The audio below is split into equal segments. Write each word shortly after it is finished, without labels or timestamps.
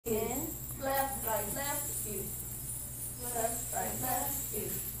In. Left, right, left, in. Left, right, left,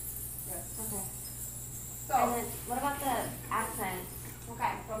 in. Yes. Okay. So, and then what about the accent?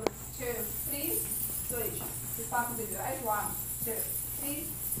 okay, from 2, 3, switch. You start to do right? 1, 2, 3,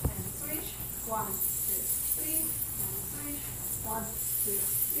 and switch. 1, 2, 3, and switch. 1, 2,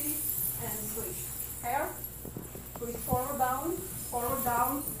 3, and switch. Here, twist forward down,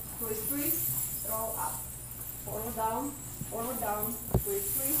 twist, roll up. Forward down,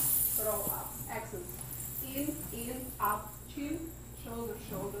 twist, roll up. Excellent. In, up, chin, shoulder,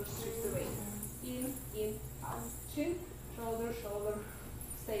 shift away. In, up, chin, shoulder,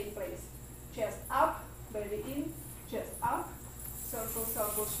 stay in place. Chest up, belly in, chest up, circle,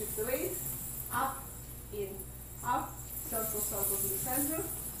 shift away. Up, in, up, circle to the center.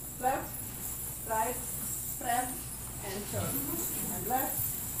 Left, right, press, and turn. And left,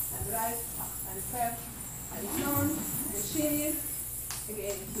 and right, and press, and turn, and shimmy.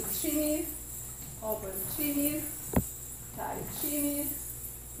 Again, hip shimmy, open shimmy, tight shimmy.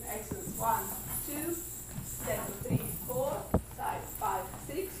 Excellent. 1, 2, step 3, 4, side 5,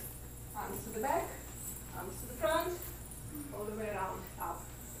 6. Arms to the back, arms to the front, all the way around, up.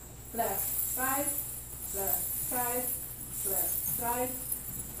 Left, right,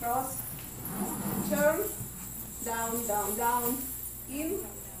 cross, turn, down, in,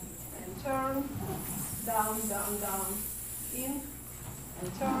 and turn, down, in,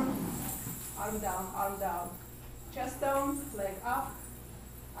 and turn, arm down, chest down, leg up,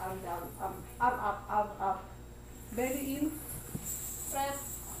 arm down, up, belly in, press,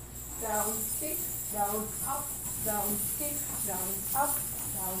 down, kick, down, up, kick, down, up,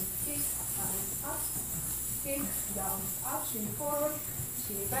 kick, down, up, shin forward,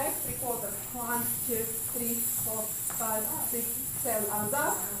 shin back, 3/4, 1, 2, 3, 4, 5, 6, 7, arms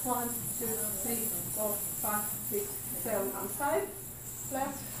up, 1, 2, 3, 4, 5, 6, 7, arms side,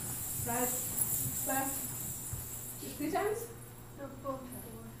 left, right, left, 3 times,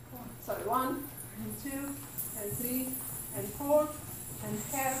 sorry, 1, and 2, and 3, and 4, and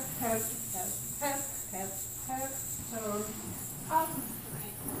hair,